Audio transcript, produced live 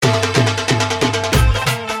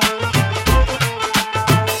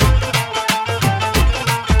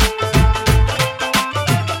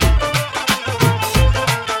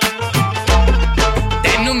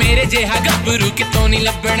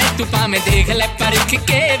ਲੈ ਪਰਖ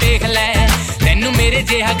ਕੇ ਵੇਖ ਲੈ ਤੈਨੂੰ ਮੇਰੇ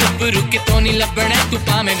ਜਿਹਾ ਗੱਭਰੂ ਕਿਤੋਂ ਨਹੀਂ ਲੱਭਣਾ ਤੂੰ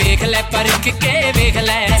ਭਾਵੇਂ ਵੇਖ ਲੈ ਪਰਖ ਕੇ ਵੇਖ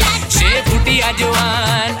ਲੈ 6 ਫੁੱਟੀਆ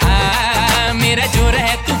ਜਵਾਨ ਆ ਮੇਰਾ ਜੋਰ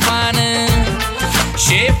ਹੈ ਤੂਫਾਨ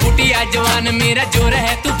 6 ਫੁੱਟੀਆ ਜਵਾਨ ਮੇਰਾ ਜੋਰ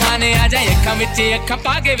ਹੈ ਤੂਫਾਨ ਆ ਜਾ ਅੱਖਾਂ ਵਿੱਚ ਅੱਖਾਂ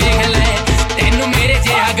ਪਾ ਕੇ ਵੇਖ ਲੈ ਤੈਨੂੰ ਮੇਰੇ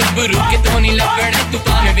ਜਿਹਾ ਗੱਭਰੂ ਕਿਤੋਂ ਨਹੀਂ ਲੱਭਣਾ ਤੂੰ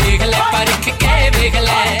ਭਾਵੇਂ ਵੇਖ ਲੈ ਪਰਖ ਕੇ ਵੇਖ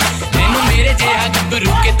ਲੈ ਤੈਨੂੰ ਮੇਰੇ ਜਿਹਾ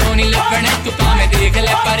ਗੱਭਰੂ ਕਿਤੋਂ ਨਹੀਂ ਲੱਭਣਾ ਤੂੰ ਭਾਵੇਂ ਦੇਖ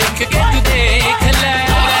ਲੈ ਪਰਖ ਕੇ ਤੂੰ ਦੇਖ ਲੈ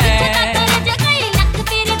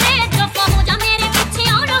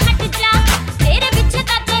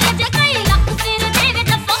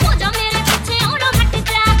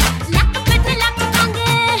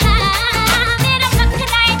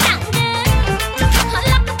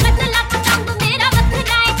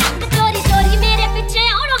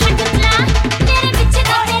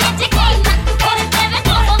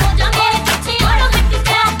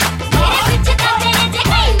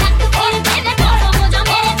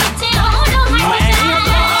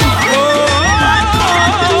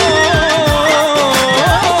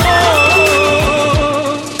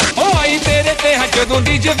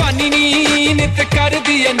जवानी नी नित कर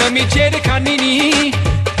दिए नमी छेड़खानी नी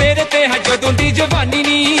तेरे ते है जदों दी जवानी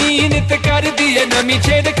नी नित कर दिए नमी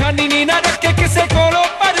छेड़खानी नी ना रखे किसे कोलों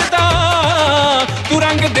परदा तू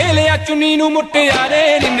रंग दे लिया चुनी नू मुटियारे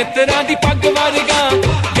नी मित्तरां दी पग वर्गा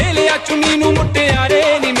दे लिया चुनी नू मुटियारे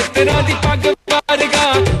नी मित्तरां दी पग वर्गा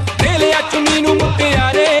दे लिया चुनी नू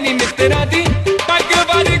मुटियारे नी मित्तरां दी पग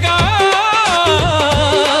वर्गा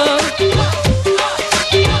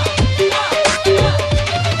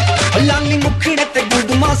लाली मुखड़े ते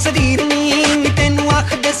गुडमा शरीर नी तेनू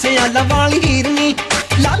आखदे सियाला वाली हीरनी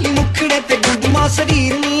लाली मुखड़े ते गुडमा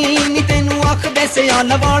शरीर नी तेनू आखदे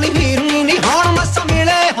सियाला वाली हीरनी नी हाण मसा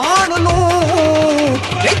मिले हाण नू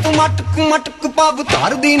नी तू मटक मटक पब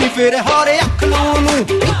धर दी नी फिर हारे अख लाउण नू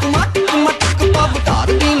नी तू मटक मटक पब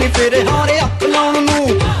धर दी नी फिर हारे अख लाउण नू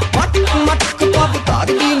मटक मटक पब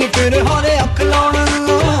धर दी नी फिर हारे अख लाउण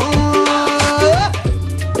नू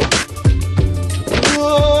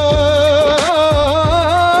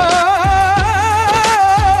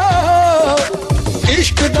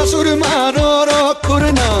सुरमा रो रो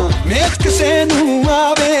खुरना मेच किसे नू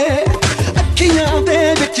आवे अखियां दे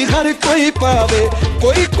विच हर कोई पावे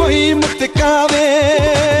कोई कोई मुस्कावे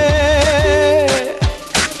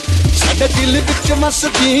साडे दिल विच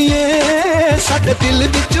मसदी ऐ साडे दिल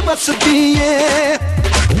विच मसदी ऐ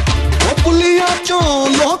ओ पुलियां चों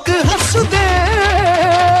लोग हसदे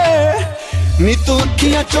नी तू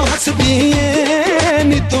अखियां चों हसदी ऐ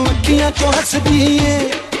नी तू अखियां चों हसदी ऐ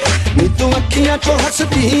नी तू अखियां चों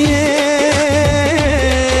हसदी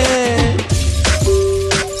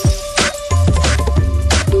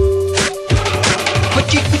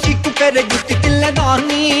चीकू चीकू करे जुटी तिल्लेदार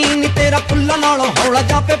नी तेरा फुल्ला नालों हौला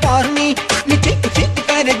जापे पार नी चीकू चीकू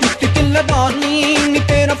करे जुटी तिल्लेदार नी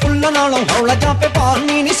तेरा फुल्ला नालों हौला जापे पार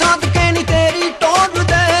नी साध के नी तेरी टोर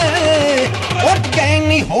दे उठ गए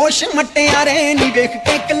नी होश मटियारे नी वेख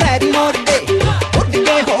के कलैरी मोर दे उठ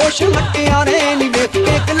गए होश मटियारे नी वेख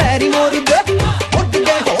के कलैरी मोर दे उठ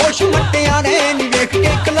गए होश मटियारे नी वेख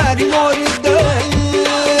के कलैरी मोर दे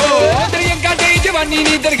जवानी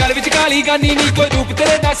नी तेरे गल विच काली गानी नी कोई रूप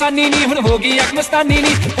तेरे दा सानी नी हुण हो गई अख मस्तानी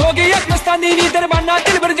नी हो गई अख मस्तानी नी तेरे बाना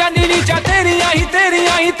दिल भर जानी नी चा तेरी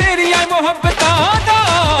आई मोहब्बतां दा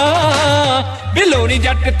बिलो नी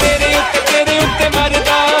जट तेरे उत्ते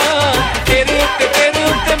मरदा तेरे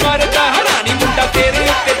उत्ते मरदा हरानी मुंडा तेरे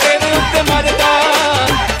उत्ते मरदा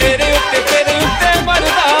तेरे उत्ते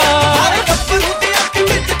मरदा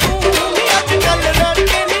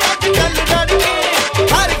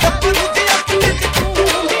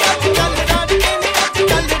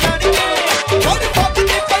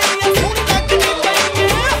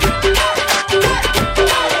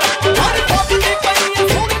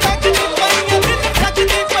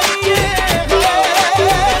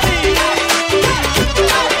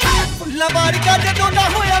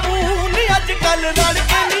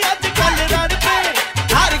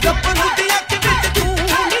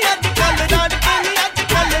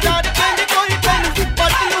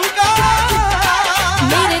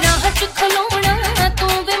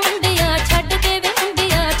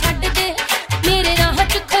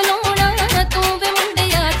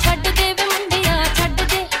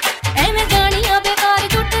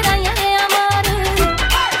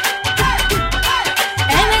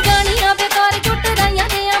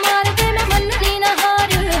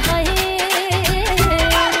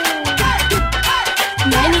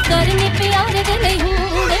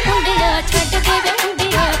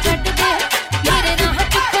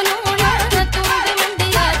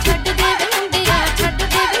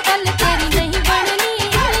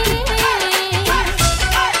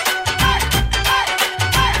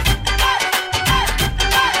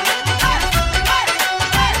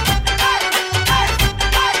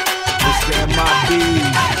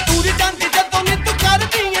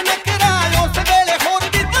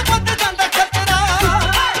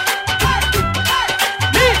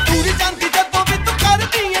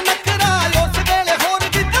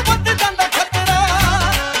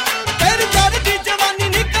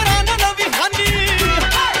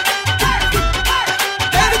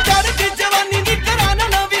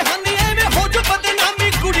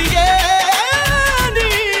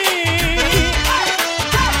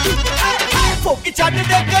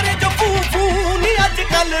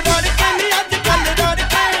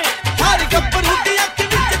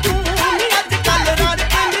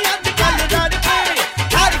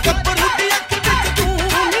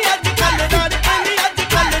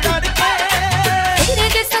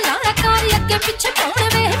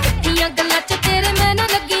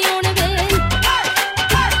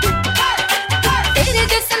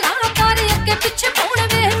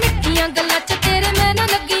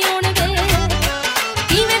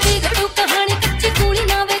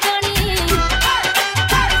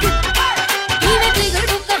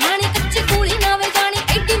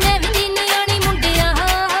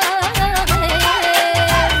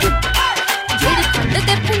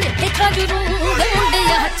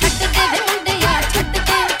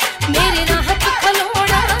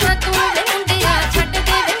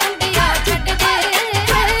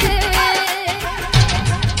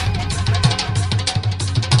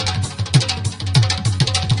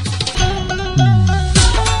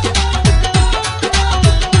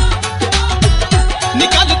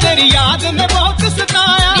तेरी याद ने बहुत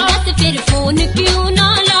सताया, दस फिर फोन क्यों ना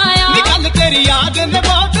लाया, गल तेरी याद ने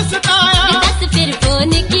बहुत सताया, दस फिर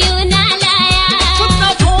फोन क्यों ना लाया, सुनना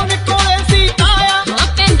फोन कोले सी ताया, हाँ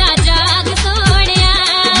पैंदा जाग सोनिया,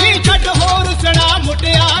 नी छट होर सना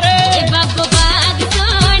मुटियारे, बागो बाग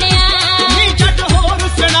सोनिया, नी छट होर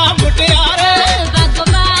सना मुटियारे, बागो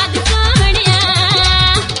बाग सोनिया।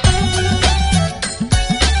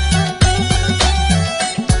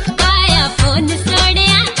 आया फोन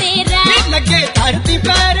सोनिया तेरा, नी लगे धरती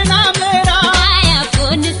पैर ना मेरा, आया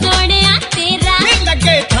फोन सोनिया तेरा, नी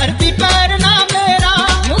लगे धरती पैर ना मेरा,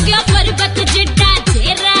 हो गया पर्वत जिड्डा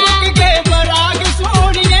चेहरा, के बराग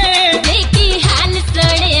सोनिए, देखी हाल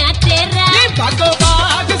सोनिया तेरा, नी भागो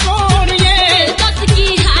बाग सोनिए, दस की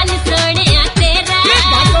हाल सोनिया तेरा, नी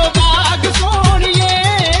भागो बाग सोनिए।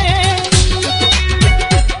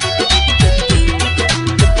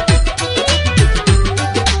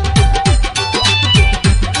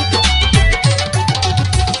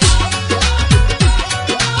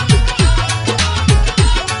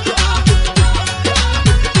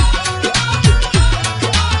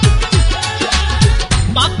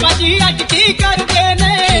 पापा जी अज की करदे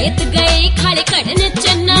ने, खेत गए खड़ कड़न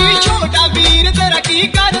चन्ना, नी छोटा वीर तेरा की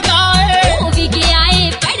करदा है, वो भी गया है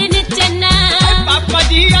पढ़न चन्ना, पापा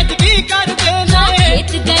जी अज की करदे ने,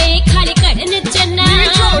 खेत गए खड़ कड़न चन्ना, नी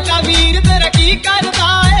छोटा वीर तेरा की करदा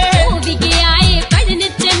है, वो भी गया है पढ़न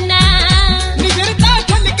चन्ना, निगरता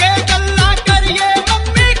खुल के गल्ला करिए,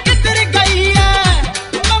 मम्मी किधर गई है,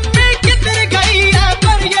 मम्मी किधर गई है,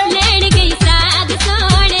 पर ये लेन गई साग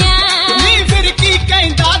सोनिया, नी फिर की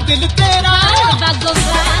कहंदा दिल तेरा, बागो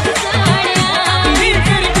बाग सोनिया, नी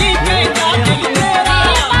फिर की कहंदा दिल तेरा।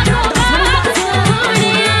 बागो बाग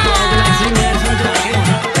सोनिया।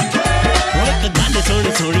 एक गल सुन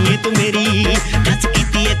सोनिए तू मेरी, दस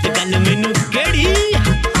कीती इक गल मैनू केड़ी,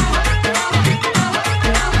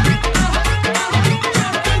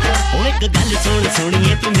 एक गल सुन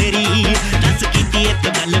सोनिए तू मेरी, दस कीती इक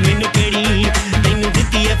गल मैनू केड़ी, तैनू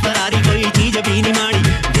दित्ती है फरारी कोई चीज भी नहीं माड़ी,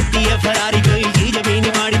 दित्ती है फरारी कोई चीज भी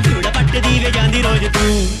नहीं माड़ी, धूड़ पट्टदी वे जांदी रोज तू,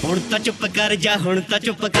 हुण तां चुप कर जा, हुण तां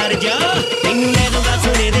चुप कर जा, तैनू ले दूंगा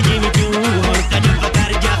सोने दे जिवें तू, हुण तां चुप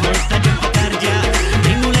कर जा, हुण तां चुप कर जा,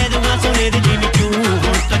 तैनू ले दूंगा सोने दे जिवें तू,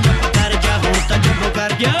 हुण तां चुप कर जा, हुण तां चुप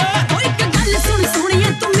कर जा। ओ एक गल सुन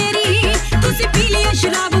सोनिया तू मेरी, तुसी पी लिया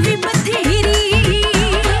शराब भी बथेरी,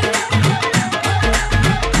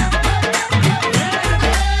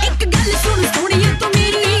 एक गल सुन सोनिया तू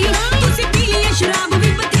मेरी, तुसी पी लिया शराब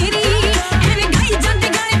भी बथेरी, एवें गाई जांदे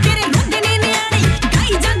गाने तेरे रोंदे ने न्याणे,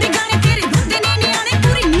 गाई जांदे गाने तेरे रोंदे ने न्याणे,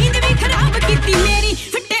 पूरी नींद भी खराब कीती मेरी,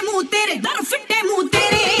 फिट्टे मुंह तेरे दर फिट्टे मुंह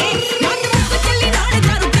तेरे, रात मुक्क चली नाल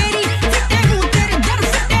दारू तेरी, फिट्टे मुंह तेरे दर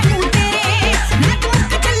फिट्टे मुंह तेरे, रात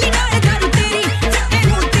मुक्क चली नाल दारू तेरी, फिट्टे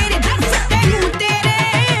मुंह तेरे दर फिट्टे मुंह तेरे।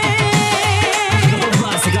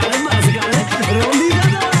 बस गल रोंदी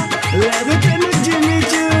ज़्यादा, ले दे तैनू जिम्मी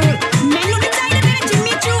च, ਮੈਨੂੰ ਨਹੀਂ ਚਾਹੀਦਾ ਤੇਰੇ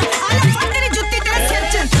ਜਿੰਮੀ ਚੂ, ਆ ਲੈ ਫੜ ਤੇਰੀ ਜੁੱਤੀ ਤੇਰੇ ਸਿਰ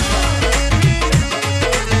 'ਚ।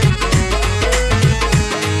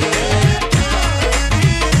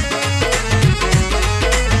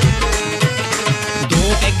 दो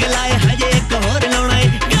पैग लाए हजे एक होर लाउणा ए,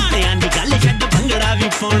 गाणियां दी गल छड्ड भंगड़ा भी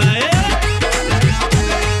पाउणा ए,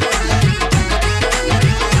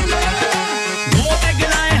 दो पैग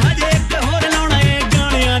लाए हजे एक होर लाउणा ए,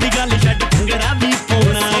 गाणियां दी गल छड्ड भंगड़ा भी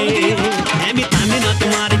पाउणा ए, ऐवें ताने ना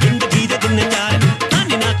तुम्हारी जिंदगी दे दिन चार,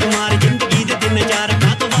 ताने ना तुम्हारी जिंदगी दे दिन चार,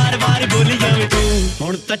 का तो वार वार बोली जावे तू,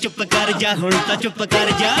 हुण तां चुप कर जा, हुण तां चुप कर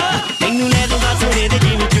जा, तैनू ले